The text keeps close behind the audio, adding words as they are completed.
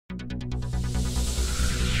Stay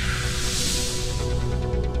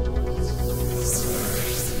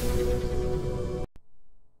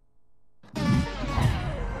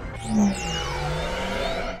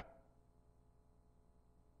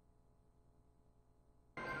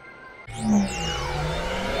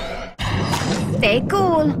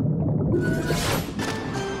cool.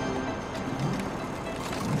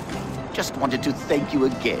 Just wanted to thank you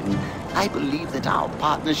again. I believe that our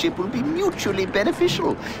partnership will be mutually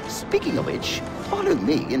beneficial. Speaking of which, follow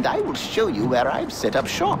me and I will show you where I've set up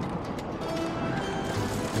shop.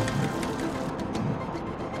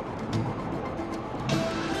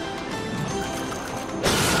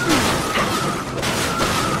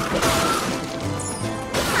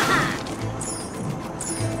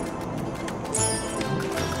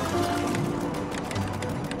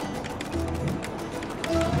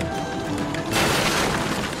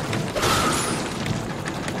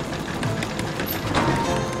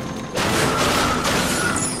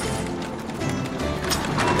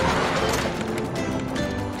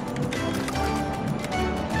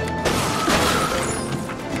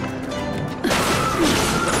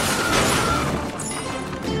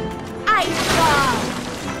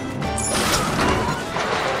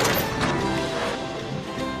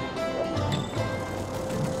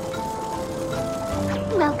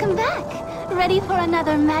 Welcome back. Ready for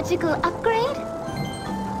another magical upgrade?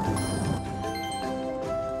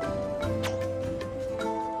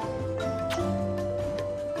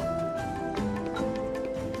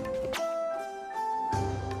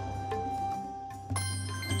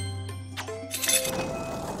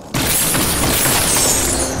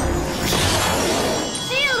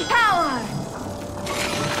 Shield power!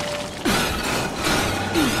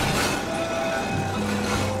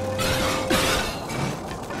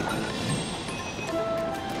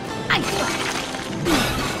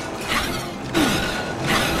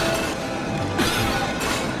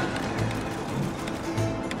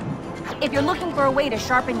 If you're looking for a way to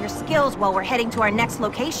sharpen your skills while we're heading to our next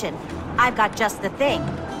location, I've got just the thing.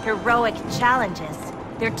 Heroic challenges.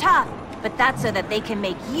 They're tough, but that's so that they can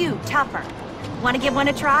make you tougher. Want to give one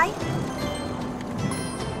a try?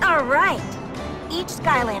 All right. Each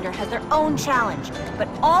Skylander has their own challenge, but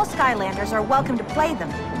all Skylanders are welcome to play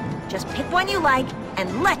them. Just pick one you like,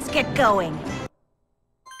 and let's get going.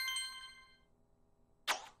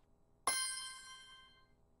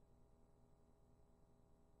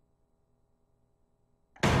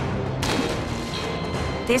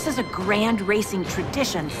 This is a grand racing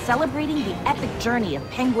tradition celebrating the epic journey of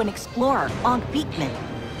Penguin explorer Ankh Beekman.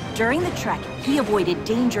 During the trek, he avoided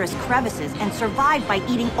dangerous crevices and survived by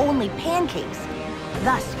eating only pancakes.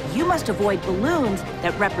 Thus, you must avoid balloons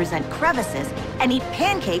that represent crevices and eat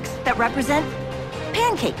pancakes that represent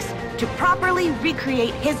pancakes to properly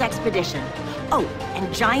recreate his expedition. Oh,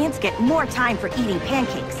 and giants get more time for eating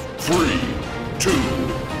pancakes. 3, 2,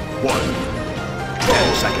 1.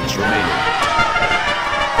 12 seconds remaining.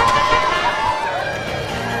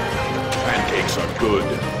 Pancakes are good.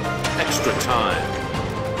 Extra time.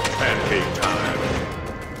 Pancake time.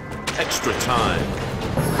 Extra time.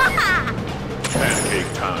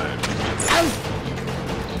 Pancake time.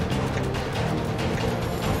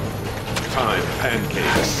 Time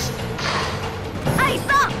pancakes. Ice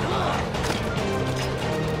up!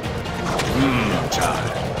 Time.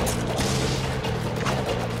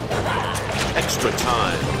 Extra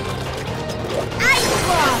time. Ice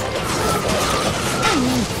block!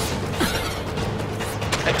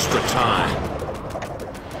 Extra time.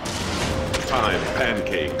 Time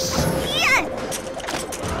pancakes. Yes!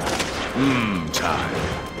 Time.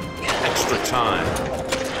 Extra time.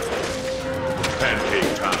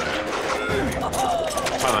 Pancake time.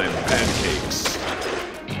 Time pancakes.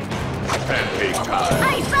 Pancake time.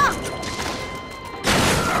 Ice up!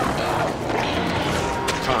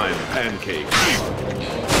 Time pancakes.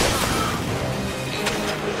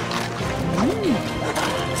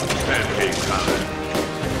 Pancake time.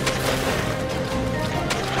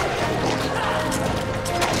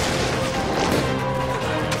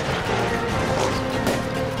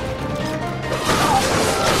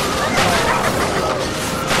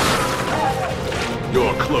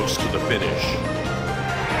 You're close to the finish.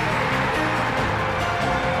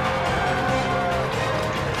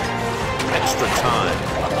 Extra time.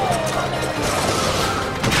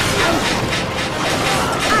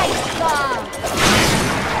 Ice bomb!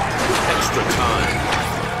 Extra time.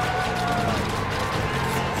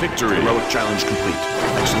 Victory. Heroic challenge complete.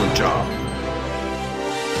 Excellent job.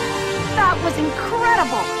 That was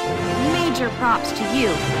incredible! Major props to you,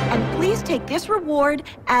 and please take this reward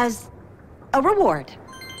as a reward.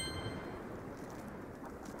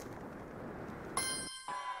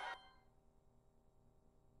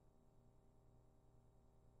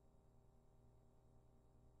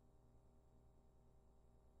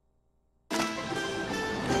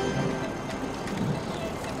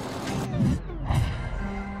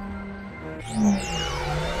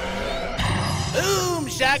 Boom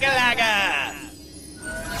shakalaka!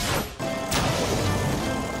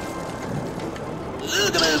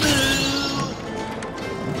 Ooga-boo-boo!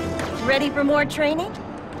 Ready for more training?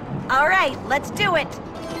 All right, let's do it!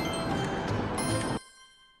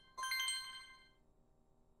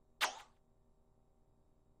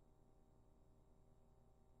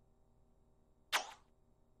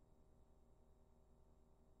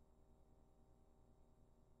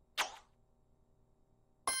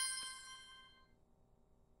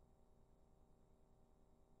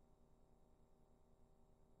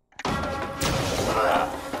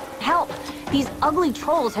 Help! These ugly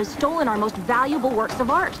trolls have stolen our most valuable works of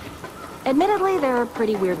art. Admittedly, they're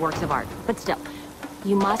pretty weird works of art, but still.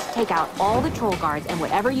 You must take out all the troll guards, and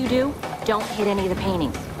whatever you do, don't hit any of the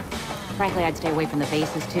paintings. Frankly, I'd stay away from the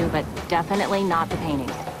faces too, but definitely not the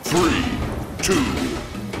paintings. 3, 2,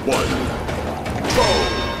 1,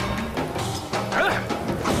 go!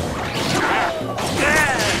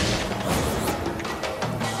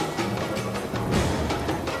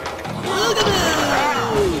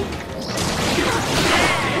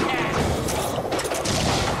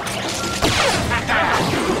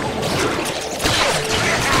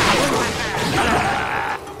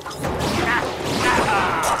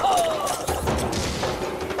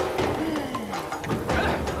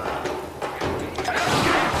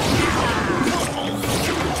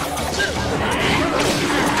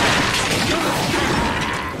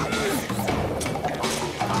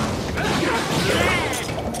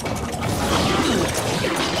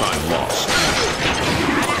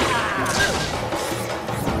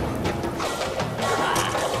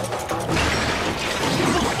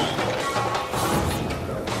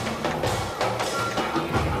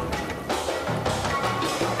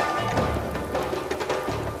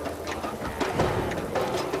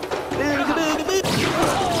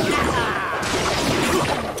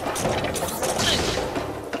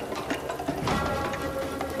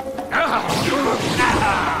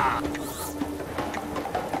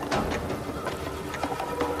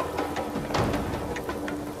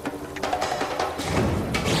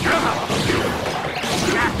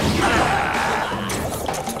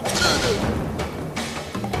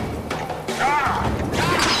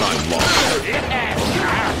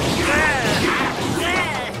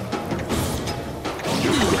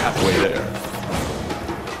 Halfway there.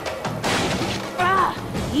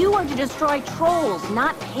 You are to destroy trolls,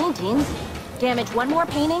 not paintings. Damage one more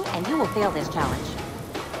painting, and you will fail this challenge.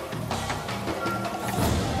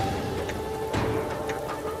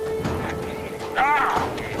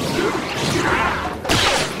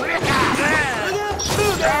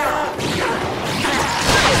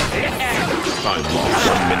 Time lost.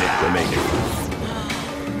 1 minute remaining.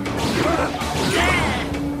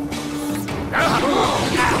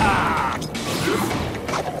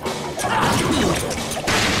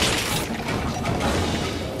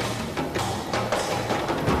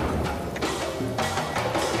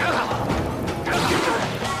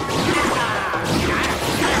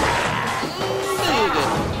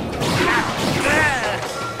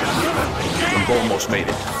 We've almost made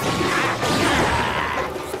it.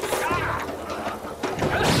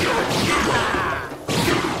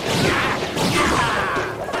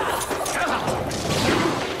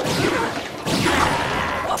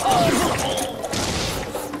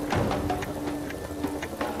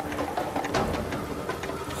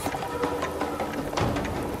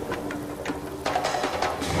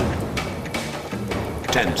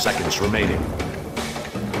 Ten seconds remaining.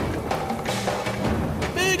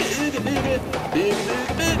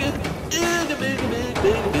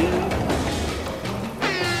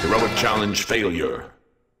 Heroic challenge failure.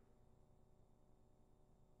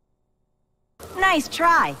 Nice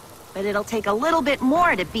try, but it'll take a little bit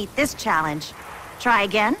more to beat this challenge. Try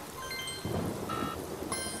again.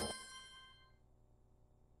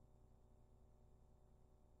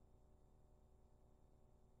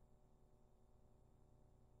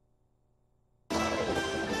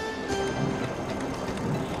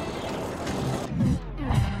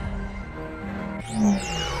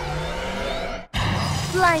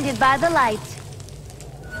 Blinded by the light.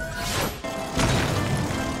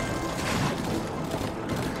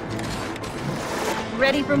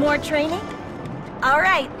 Ready for more training? All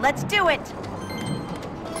right, let's do it!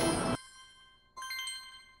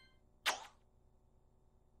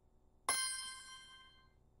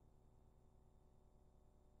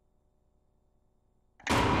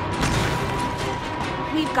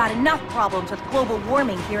 We've got enough problems with global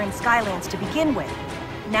warming here in Skylands to begin with.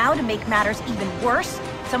 Now, to make matters even worse,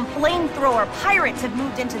 some flamethrower pirates have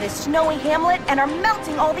moved into this snowy hamlet and are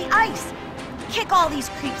melting all the ice. kick all these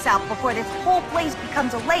creeps out before this whole place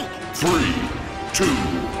becomes a lake. 3, 2,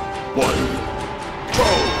 1, go!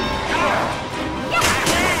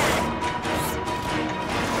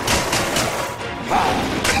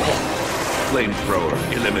 Flamethrower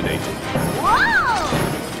eliminated. Whoa!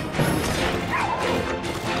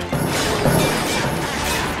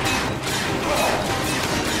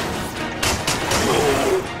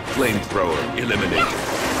 Flamethrower eliminated.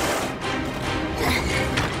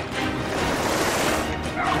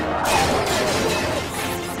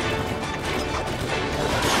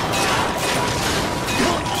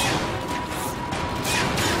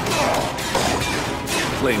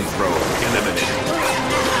 Flamethrower eliminated.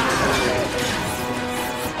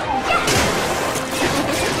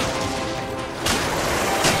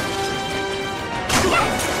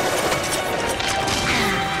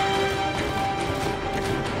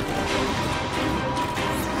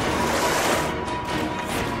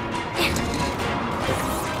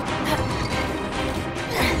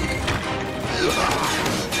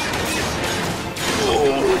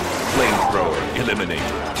 Flamethrower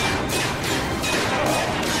eliminated.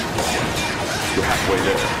 You're halfway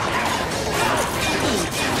there.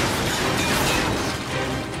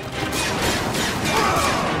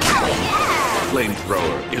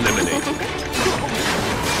 Flamethrower eliminated.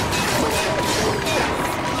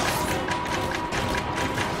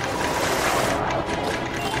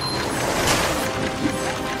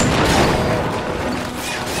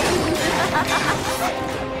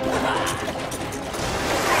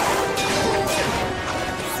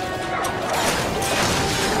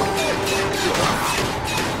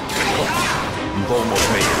 You've almost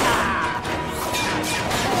made it.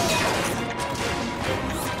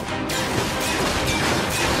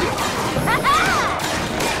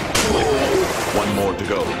 One more to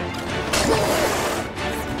go.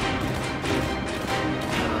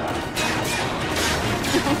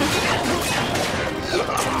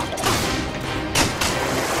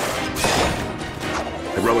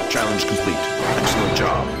 Heroic challenge complete. Excellent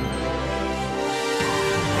job.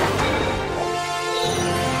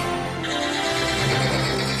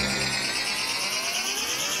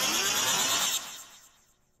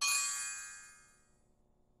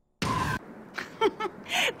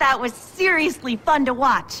 That was seriously fun to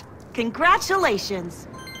watch. Congratulations.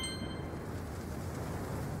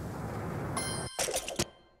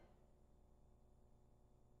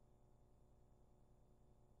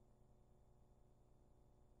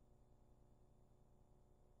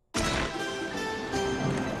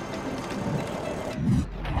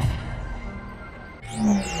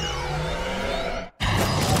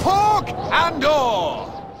 Hawk and Door!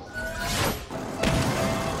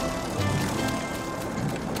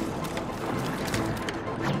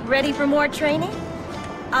 Ready for more training?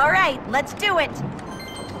 All right, let's do it.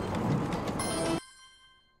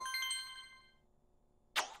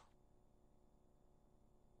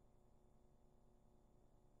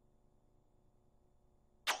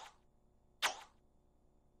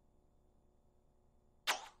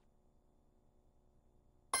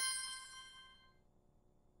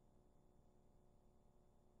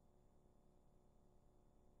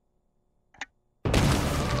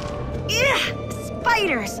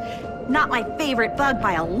 Spiders! Not my favorite bug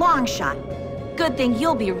by a long shot. Good thing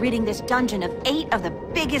you'll be ridding this dungeon of 8 of the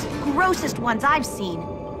biggest, grossest ones I've seen.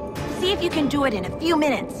 See if you can do it in a few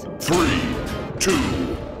minutes. 3, 2,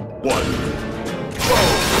 1, go!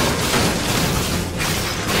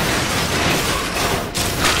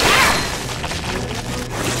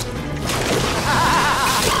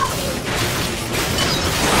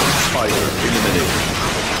 Spider eliminated.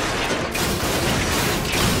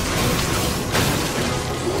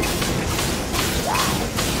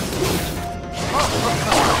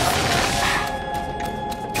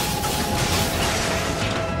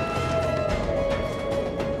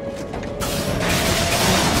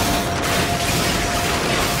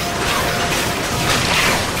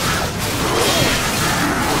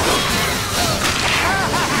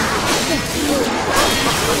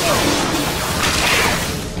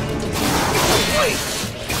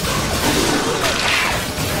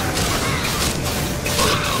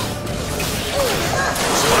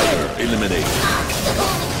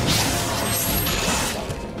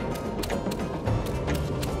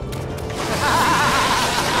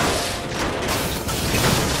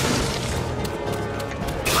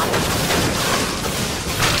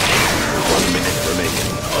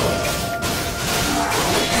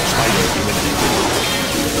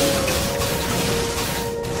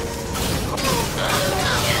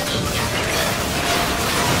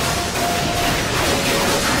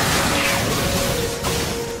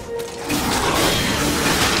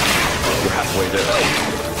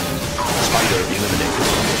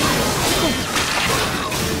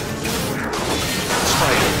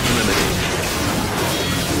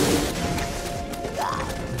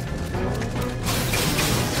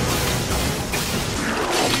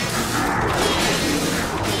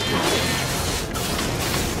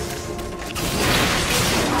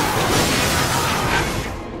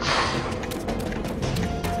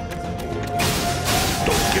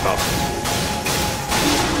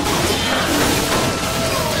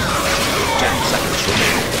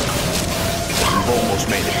 Skylanders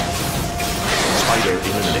remaining. Spider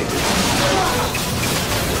eliminated.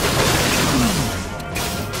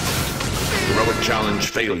 Heroic challenge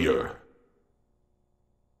failure.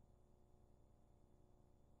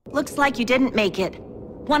 Looks like you didn't make it.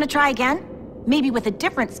 Want to try again? Maybe with a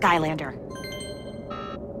different Skylander.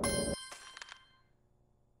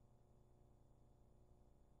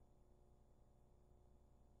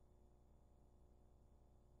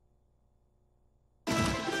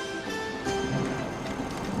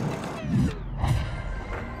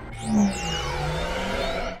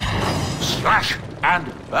 Slash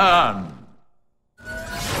and burn.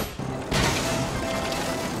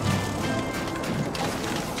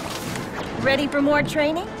 Ready for more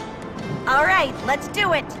training? All right, let's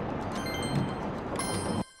do it!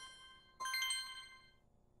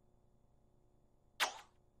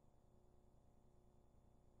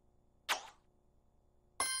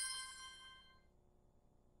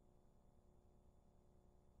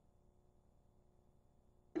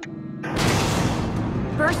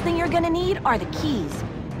 First thing you're gonna need are the keys.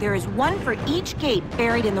 There is one for each gate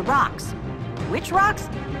buried in the rocks. Which rocks?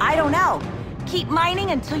 I don't know. Keep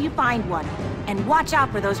mining until you find one. And watch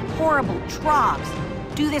out for those horrible trogs.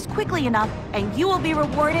 Do this quickly enough, and you will be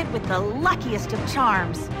rewarded with the luckiest of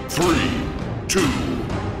charms. 3, 2,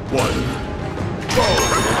 1, go!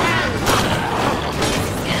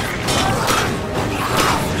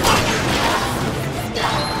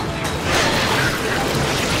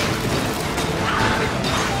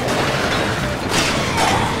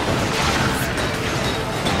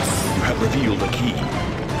 You have revealed a key.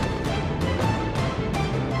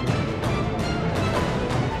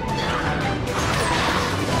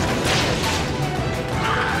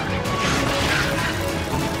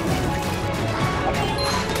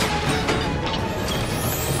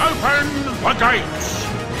 Open the gates!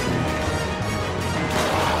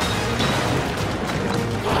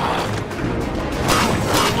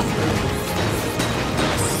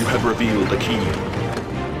 You have revealed a key.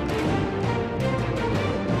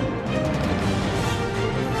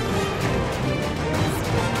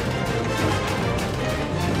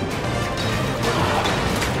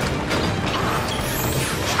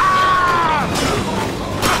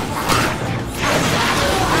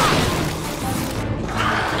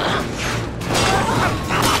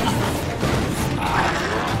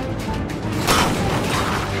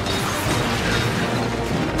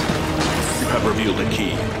 Revealed a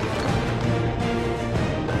key.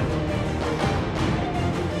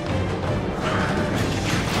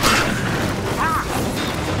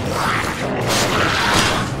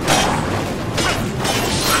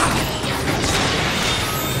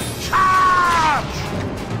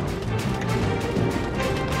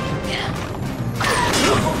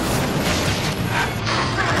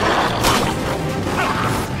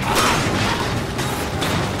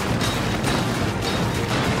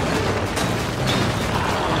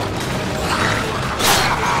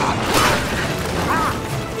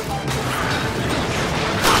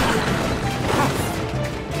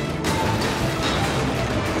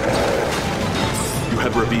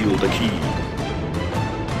 Revealed a key.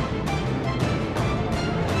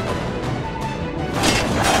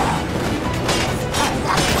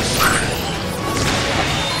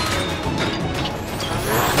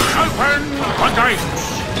 Open the gates!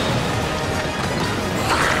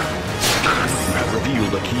 You have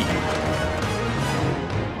revealed a key.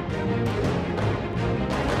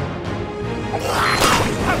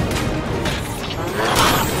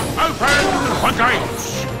 Open the gates!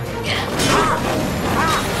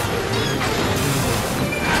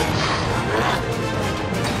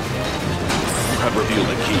 You have revealed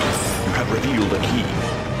a key. You have revealed a key.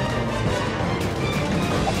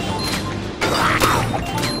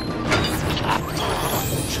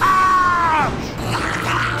 Charge!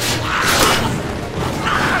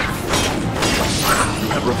 You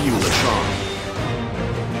have revealed a charm.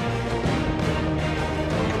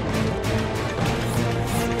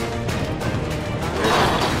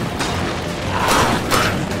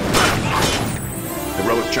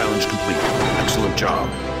 Heroic challenge complete. Excellent job.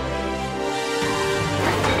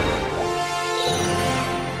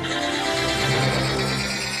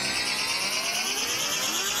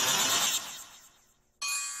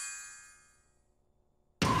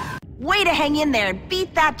 Way to hang in there and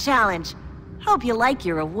beat that challenge. Hope you like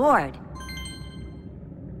your reward.